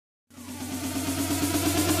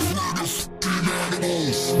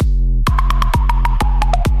close.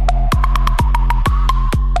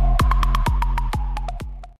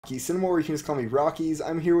 Cinema, or you can just call me Rockies.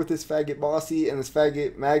 I'm here with this faggot Bossy and this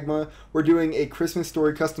faggot Magma. We're doing a Christmas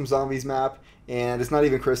Story custom zombies map, and it's not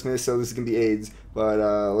even Christmas, so this is gonna be AIDS. But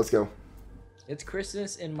let's go. It's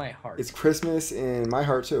Christmas in my heart. It's Christmas in my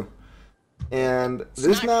heart too. And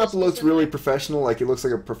this map looks really professional. Like, it looks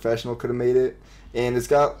like a professional could have made it. And it's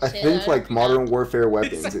got, I think, like Modern Warfare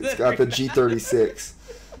weapons. It's got the G36.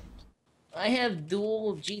 I have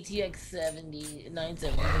dual GTX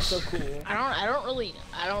 970. It's so cool. I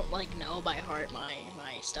don't like know by heart my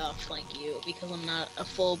stuff like you, because I'm not a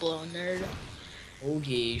full-blown nerd.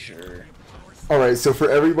 Okay, sure. Alright, so for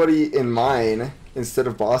everybody in mine, instead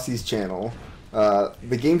of Bossy's channel,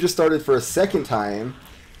 the game just started for a second time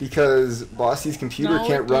because Bossy's computer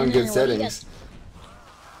can't run good settings.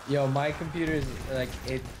 Yo, my computer is like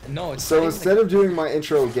it. No, it's so instead of doing my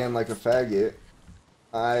intro again like a faggot,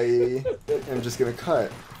 I am just gonna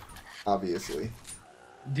cut, obviously.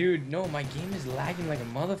 Dude, no, my game is lagging like a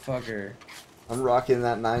motherfucker. I'm rocking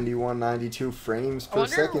that 91, 92 frames per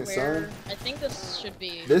second, son. I think this should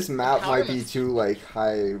be. This map might be too like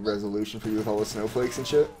high resolution for you with all the snowflakes and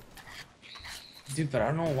shit. Dude, but I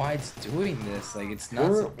don't know why it's doing this. Like, it's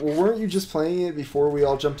not. Well, weren't you just playing it before we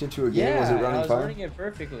all jumped into a game? Yeah, was it running I was fine? running it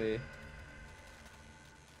perfectly.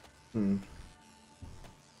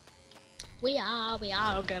 We all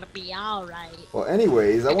gonna be alright. Well,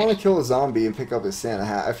 anyways, I want to kill a zombie and pick up his Santa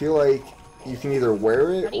hat. I feel like you can either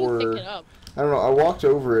wear it or... pick it up? I don't know, I walked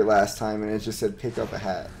over it last time and it just said pick up a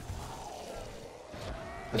hat.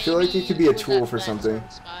 I feel like it could be a tool for something.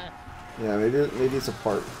 Yeah, maybe it's a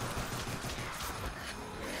part.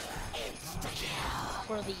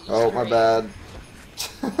 Oh, my bad.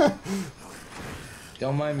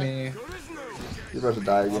 Don't mind me. You're about to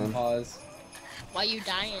die again. Pause. Why you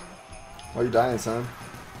dying? Why you dying, son?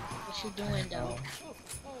 What you doing, though?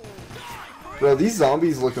 Bro, these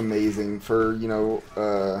zombies look amazing for, you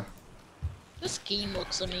know, This game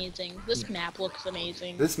looks amazing. This map looks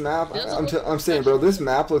amazing. This map, I'm saying, bro, this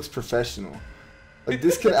map looks professional. Like,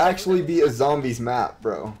 this could actually be a zombies map,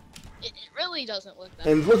 bro. It really doesn't look that.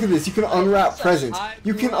 And look at this, you can unwrap presents.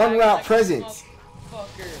 You can unwrap presents.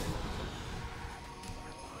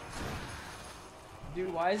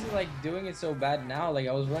 Dude, why is it like doing it so bad now? Like,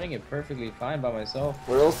 I was running it perfectly fine by myself.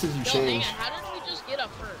 What else did you Yo, change? Hang on, how did we just get up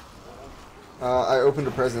first? I opened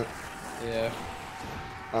a present. Yeah.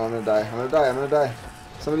 Oh, I'm gonna die. I'm gonna die. I'm gonna die.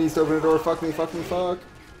 Somebody needs to open the door. Fuck me. Fuck me. Fuck.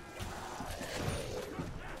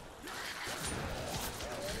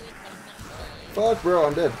 Fuck, bro.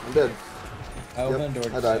 I'm dead. I'm dead. I opened the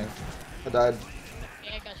door. I died. I died.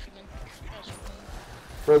 Yeah, I got you, man.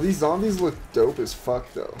 Bro, these zombies look dope as fuck,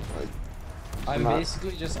 though. Like, I'm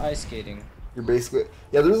basically just ice skating. You're basically...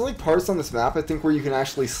 Yeah, there's like parts on this map, I think, where you can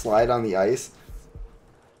actually slide on the ice.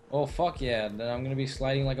 Oh, fuck yeah. Then I'm gonna be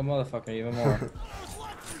sliding like a motherfucker even more.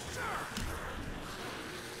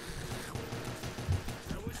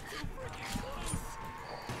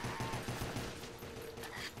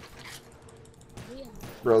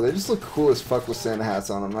 Bro, they just look cool as fuck with Santa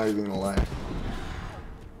hats on, I'm not even gonna lie.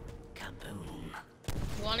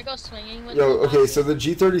 You wanna go swinging with Yo, me, okay, so the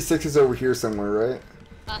G36 is over here somewhere, right?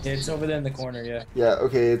 It's over there in the corner, yeah. Yeah,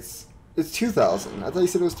 okay, it's 2,000. I thought you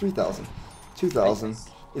said it was 3,000. 2,000.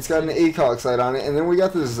 It's got an ACOG sight on it, and then we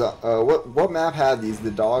got this, what map had these?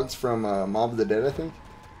 The dogs from Mob of the Dead, I think?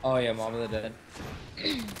 Oh yeah, Mob of the Dead.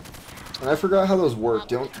 And I forgot how those work.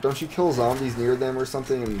 Don't you kill zombies near them or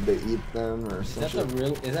something and they eat them or something?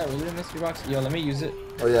 Is that really the mystery box? Yo, let me use it.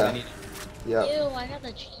 Oh yeah. Yeah. Ew, I got the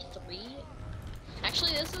G3.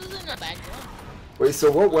 Actually, this isn't a bad one. Wait,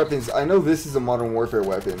 so what weapons? I know this is a Modern Warfare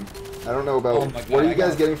weapon. I don't know about... Oh my God, what are you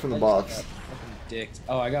guys getting from the box?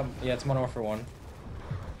 Oh, I got... Yeah, it's Modern Warfare 1.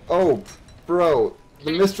 Oh, bro.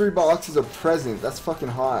 The mystery box is a present. That's fucking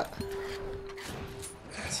hot.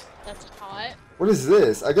 That's hot. What is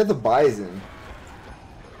this? I got the Bison.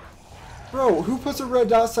 Bro, who puts a red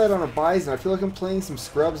dot sight on a Bison? I feel like I'm playing some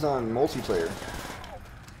scrubs on multiplayer.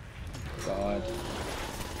 God.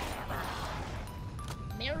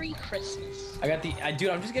 Merry Christmas. I got the... dude,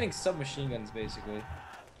 I'm just getting submachine guns, basically.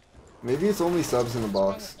 Maybe it's only subs in the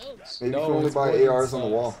box. Maybe you can No, only it's buy more than ARs on the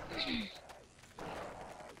wall.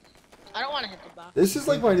 I don't want to hit the box. This is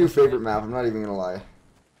like my new favorite map, I'm not even gonna lie.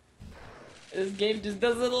 This game just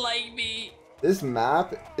doesn't like me. This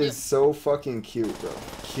map is so fucking cute, bro.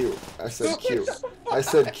 Cute. I said cute. I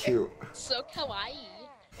said cute. So kawaii.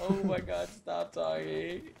 Oh my God, stop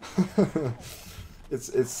talking.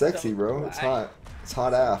 It's sexy, bro. It's hot. It's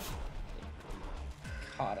hot AF.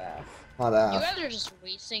 Hot AF. Not You half. guys are just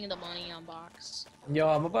wasting the money on box. Yo,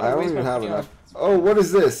 I'm about I to don't waste even my have money enough. on Oh, what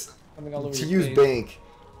is this? coming all over To your use face. bank.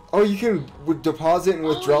 Oh, you can deposit and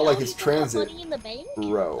withdraw Oh, like you it's can have transit. money in the bank?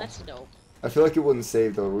 Bro. That's dope. I feel like it wouldn't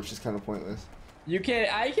save though, which is kind of pointless. You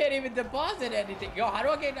can't. I can't even deposit anything. Yo, how do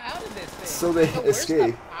I get out of this thing? So they Yo, where's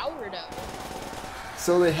escape. the power though?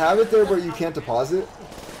 So they have it there, but you can't deposit.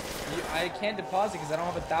 I can't deposit because I don't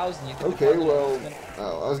have 1,000. You can Okay, deposit well, it.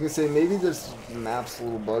 oh, I was gonna say maybe this map's a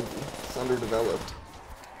little buggy. It's underdeveloped.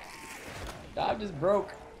 I'm just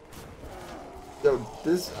broke. Yo,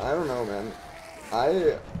 this I don't know, man.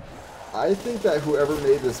 I think that whoever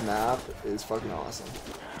made this map is fucking awesome.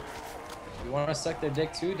 You want to suck their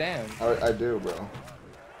dick too? Damn. I do, bro.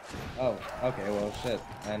 Oh, okay. Well, shit.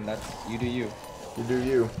 And that's you do you. You do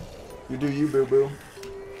you. You do you, boo boo.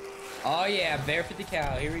 Oh yeah, bear 50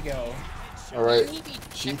 cal. Here we go. All right,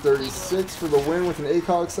 G36 for the win with an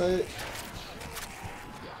ACOG site.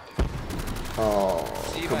 Oh,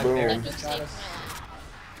 See, my bear kaboom! just got us.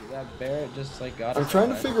 That bear just like got us. I'm trying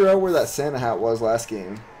to figure out where that Santa hat was last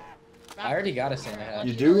game. I already got a Santa hat.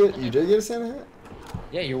 You did get a Santa hat?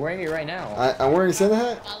 Yeah, you're wearing it right now. I'm wearing a Santa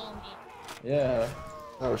hat? Follow me. Yeah.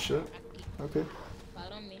 Oh shit. Okay.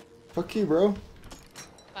 Follow me. Fuck you, bro.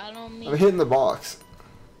 Follow me. I'm hitting the box.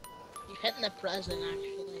 You're hitting the present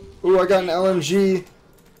actually. Ooh, I got an LMG.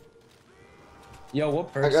 Yo,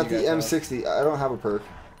 what perks I got you the guys have? M60. I don't have a perk.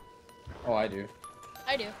 Oh, I do.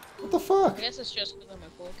 I do. What the fuck? I guess it's just because I'm a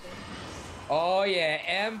cool kid. Oh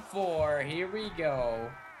yeah, M4. Here we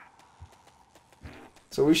go.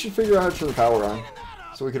 So we should figure out how to turn the power on,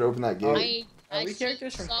 so we could open that gate. Are we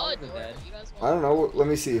characters from saw a Call of the door. Dead? You guys I don't know. Let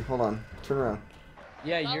me see. Hold on. Turn around.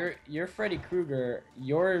 Yeah, you're Freddy Krueger.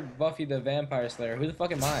 You're Buffy the Vampire Slayer. Who the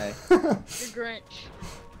fuck am I? You're Grinch.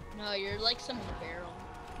 No, you're like some barrel.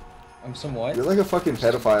 I'm some what? You're like a fucking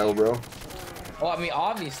pedophile, bro. Oh, I mean,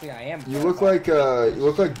 obviously I am. You look like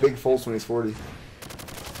Big Foltz when he's 40.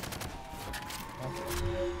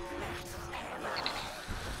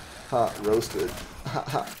 Ha, roasted. Ha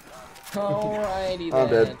ha. Alrighty then. I'm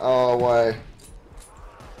dead. Oh, why?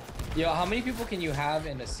 Yo, how many people can you have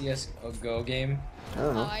in a CS:GO game? I don't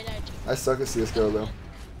Oh, know. I died too. I suck at CS:GO though.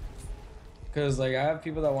 Cause like I have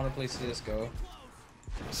people that want to play CS:GO.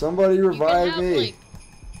 Somebody You can revive have, me. like,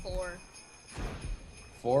 4.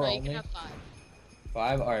 4 No, you only? can have 5.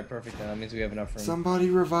 5? Alright, perfect then. That means we have enough room. Somebody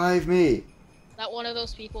revive me. Not one of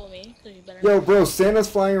those people, me. So you better. Yo, bro, Santa's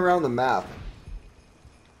flying around the map.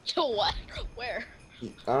 Yo, what? Where?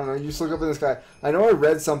 I don't know, you just look up in the sky. I know I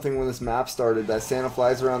read something when this map started that Santa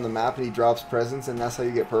flies around the map and he drops presents and that's how you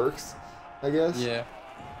get perks, I guess? Yeah.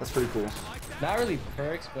 That's pretty cool. Not really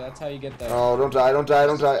perks, but that's how you get the... Oh, don't die, don't die,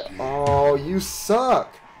 don't die. Oh, you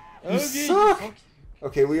suck! You Okay, suck! fuck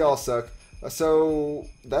Okay, we all suck. So,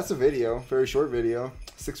 that's a video, very short video.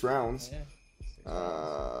 6 rounds. Yeah.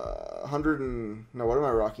 100 and... No, what am I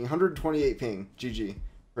rocking? 128 ping. GG.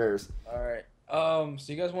 Prayers. Alright. So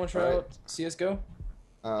you guys want to try out CS:GO?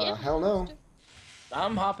 Yeah, Hell no.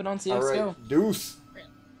 I'm hopping on CS:GO. Alright, deuce.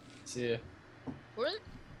 See ya. Where?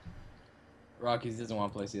 Rockies doesn't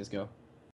want to play CS:GO.